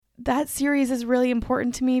That series is really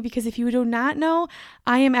important to me because if you do not know,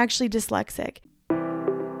 I am actually dyslexic.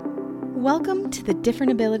 Welcome to the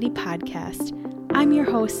Different Ability Podcast. I'm your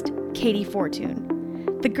host, Katie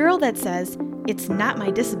Fortune, the girl that says, it's not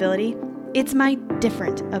my disability, it's my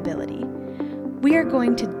different ability. We are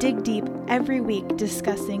going to dig deep every week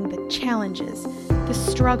discussing the challenges, the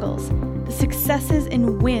struggles, the successes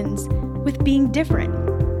and wins with being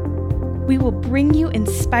different. We will bring you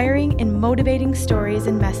inspiring and motivating stories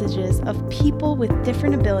and messages of people with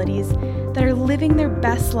different abilities that are living their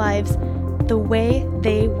best lives the way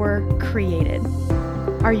they were created.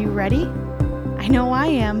 Are you ready? I know I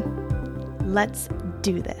am. Let's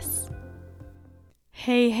do this.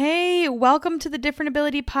 Hey, welcome to the Different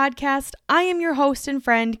Ability Podcast. I am your host and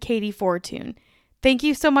friend, Katie Fortune. Thank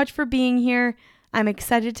you so much for being here. I'm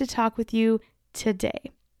excited to talk with you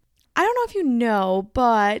today. I don't know if you know,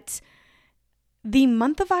 but the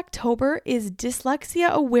month of October is Dyslexia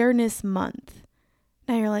Awareness Month.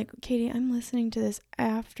 Now you're like, Katie, I'm listening to this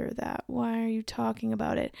after that. Why are you talking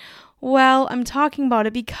about it? Well, I'm talking about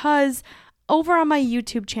it because over on my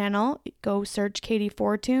YouTube channel, go search Katie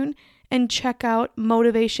Fortune and check out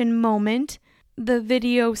Motivation Moment, the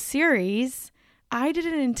video series. I did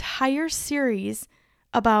an entire series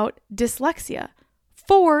about dyslexia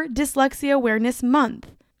for Dyslexia Awareness Month.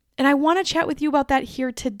 And I want to chat with you about that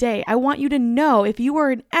here today. I want you to know, if you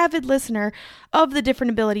are an avid listener of the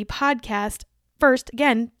Different Ability Podcast, first,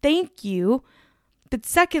 again, thank you. But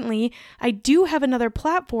secondly, I do have another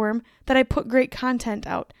platform that I put great content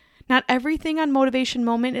out. Not everything on Motivation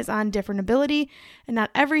Moment is on Different Ability, and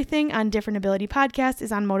not everything on Different Ability Podcast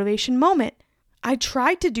is on Motivation Moment. I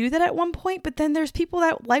tried to do that at one point, but then there's people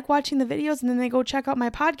that like watching the videos and then they go check out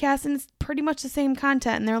my podcast and it's pretty much the same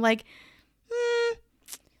content. And they're like,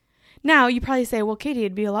 Now, you probably say, well, Katie,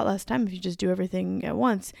 it'd be a lot less time if you just do everything at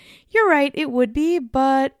once. You're right, it would be,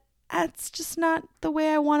 but that's just not the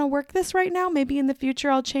way I want to work this right now. Maybe in the future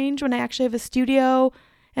I'll change when I actually have a studio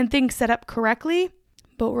and things set up correctly.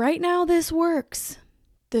 But right now, this works.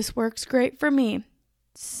 This works great for me.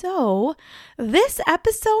 So, this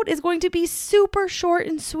episode is going to be super short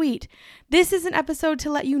and sweet. This is an episode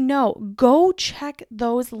to let you know. Go check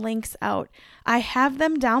those links out. I have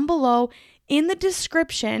them down below in the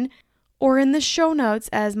description or in the show notes,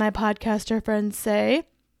 as my podcaster friends say.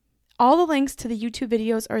 All the links to the YouTube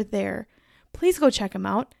videos are there. Please go check them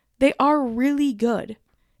out. They are really good.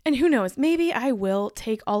 And who knows, maybe I will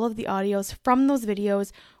take all of the audios from those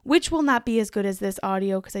videos, which will not be as good as this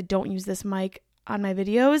audio because I don't use this mic on my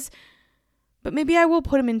videos. But maybe I will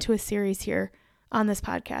put them into a series here on this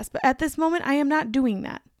podcast. But at this moment, I am not doing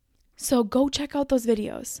that. So go check out those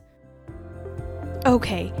videos.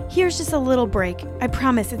 Okay, here's just a little break. I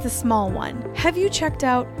promise it's a small one. Have you checked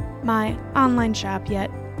out my online shop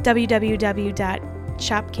yet?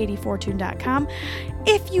 www.shopkatiefortune.com.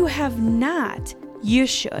 If you have not, you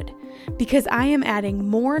should, because I am adding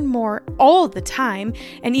more and more all the time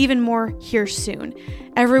and even more here soon.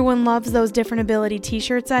 Everyone loves those Different Ability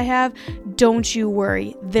t-shirts I have. Don't you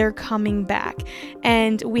worry, they're coming back.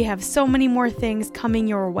 And we have so many more things coming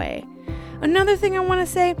your way. Another thing I want to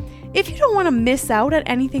say, if you don't want to miss out at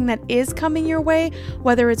anything that is coming your way,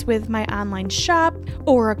 whether it's with my online shop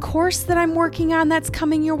or a course that I'm working on that's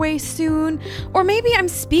coming your way soon, or maybe I'm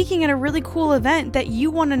speaking at a really cool event that you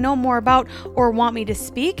want to know more about or want me to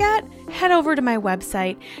speak at, head over to my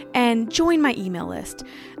website and join my email list.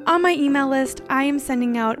 On my email list, I am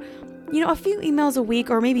sending out a few emails a week,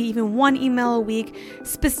 or maybe even one email a week,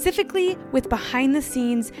 specifically with behind the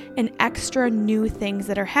scenes and extra new things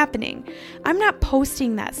that are happening. I'm not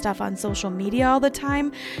posting that stuff on social media all the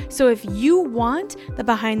time. So if you want the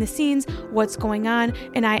behind the scenes, what's going on,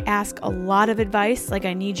 and I ask a lot of advice, like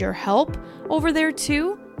I need your help over there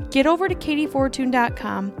too, get over to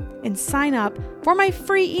katiefortune.com and sign up for my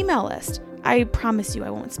free email list. I promise you I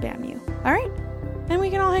won't spam you. All right? And we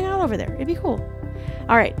can all hang out over there. It'd be cool.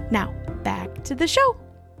 All right, now back to the show.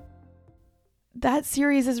 That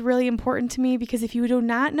series is really important to me because if you do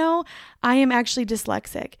not know, I am actually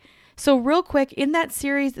dyslexic. So real quick, in that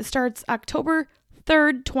series that starts October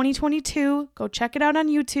 3rd, 2022, go check it out on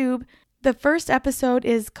YouTube. The first episode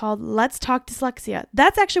is called Let's Talk Dyslexia.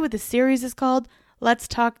 That's actually what the series is called, Let's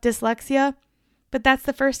Talk Dyslexia. But that's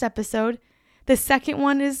the first episode. The second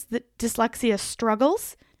one is the dyslexia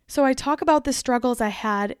struggles. So I talk about the struggles I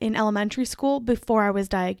had in elementary school before I was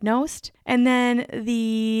diagnosed. And then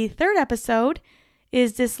the third episode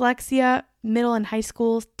is dyslexia middle and high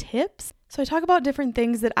school tips. So I talk about different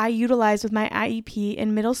things that I utilized with my IEP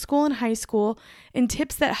in middle school and high school and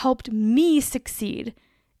tips that helped me succeed.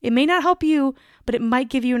 It may not help you, but it might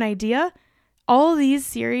give you an idea. All these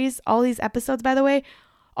series, all these episodes, by the way,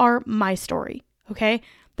 are my story, okay?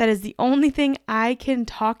 That is the only thing I can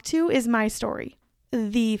talk to is my story.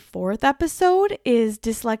 The 4th episode is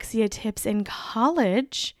dyslexia tips in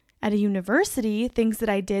college at a university, things that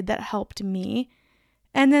I did that helped me.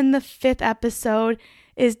 And then the 5th episode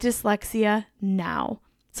is dyslexia now.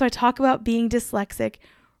 So I talk about being dyslexic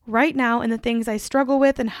right now and the things I struggle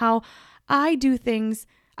with and how I do things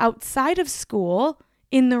outside of school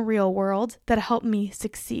in the real world that help me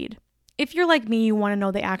succeed. If you're like me, you want to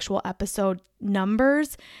know the actual episode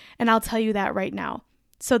numbers, and I'll tell you that right now.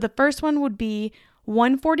 So the first one would be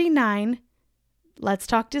 149, Let's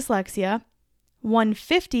Talk Dyslexia.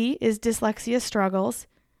 150 is Dyslexia Struggles.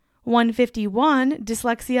 151,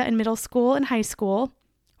 Dyslexia in Middle School and High School.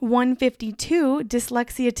 152,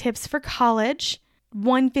 Dyslexia Tips for College.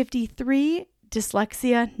 153,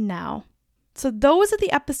 Dyslexia Now. So those are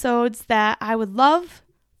the episodes that I would love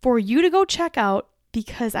for you to go check out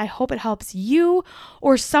because I hope it helps you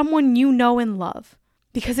or someone you know and love.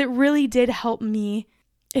 Because it really did help me.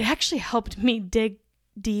 It actually helped me dig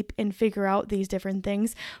deep and figure out these different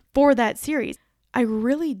things for that series. I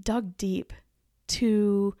really dug deep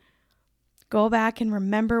to go back and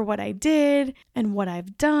remember what I did and what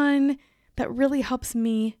I've done that really helps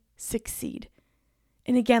me succeed.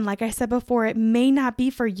 And again, like I said before, it may not be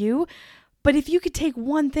for you, but if you could take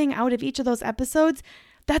one thing out of each of those episodes,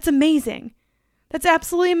 that's amazing. That's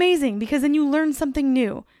absolutely amazing because then you learn something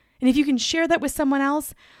new. And if you can share that with someone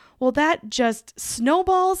else, well, that just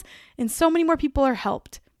snowballs and so many more people are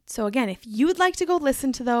helped. So again, if you would like to go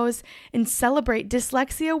listen to those and celebrate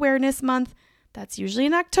Dyslexia Awareness Month, that's usually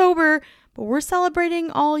in October, but we're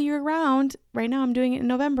celebrating all year round. Right now I'm doing it in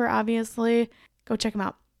November, obviously. Go check them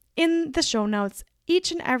out. In the show notes,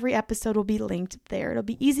 each and every episode will be linked there. It'll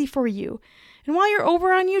be easy for you. And while you're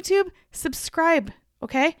over on YouTube, subscribe,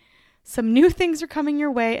 okay? Some new things are coming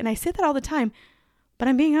your way, and I say that all the time, but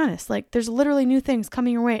I'm being honest. Like, there's literally new things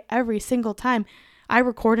coming your way every single time I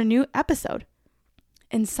record a new episode.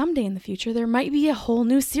 And someday in the future, there might be a whole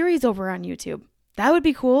new series over on YouTube. That would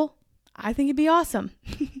be cool. I think it'd be awesome.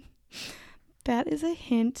 That is a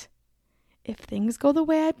hint. If things go the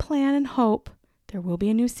way I plan and hope, there will be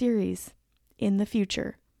a new series in the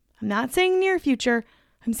future. I'm not saying near future,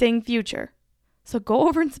 I'm saying future. So go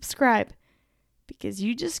over and subscribe because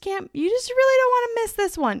you just really don't want to miss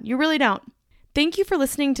this one. You really don't. Thank you for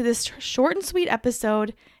listening to this short and sweet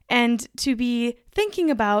episode and to be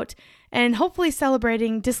thinking about and hopefully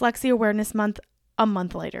celebrating Dyslexia Awareness Month a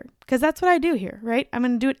month later because that's what I do here, right? I'm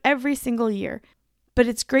going to do it every single year. But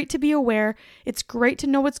it's great to be aware. It's great to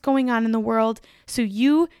know what's going on in the world so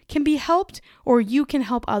you can be helped or you can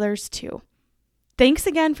help others too. Thanks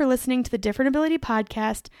again for listening to the Different Ability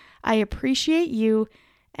Podcast. I appreciate you,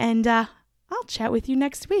 and I'll chat with you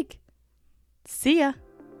next week. See ya.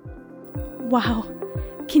 Wow,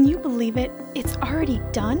 can you believe it? It's already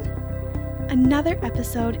done? Another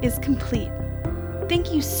episode is complete.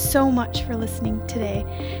 Thank you so much for listening today,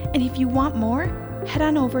 and if you want more, head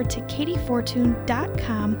on over to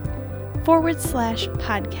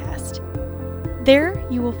katiefortune.com/podcast. There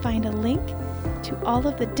you will find a link to all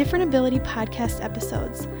of the Different Ability Podcast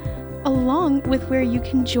episodes, along with where you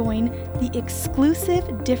can join the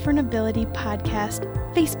exclusive Different Ability Podcast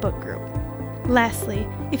Facebook group. Lastly,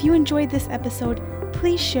 if you enjoyed this episode,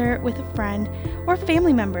 please share it with a friend or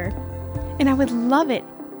family member. And I would love it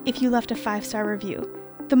if you left a 5-star review.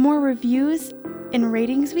 The more reviews and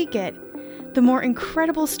ratings we get, the more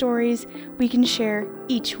incredible stories we can share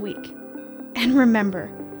each week. And remember,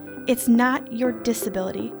 it's not your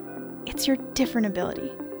disability, it's your different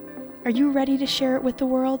ability. Are you ready to share it with the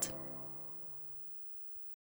world?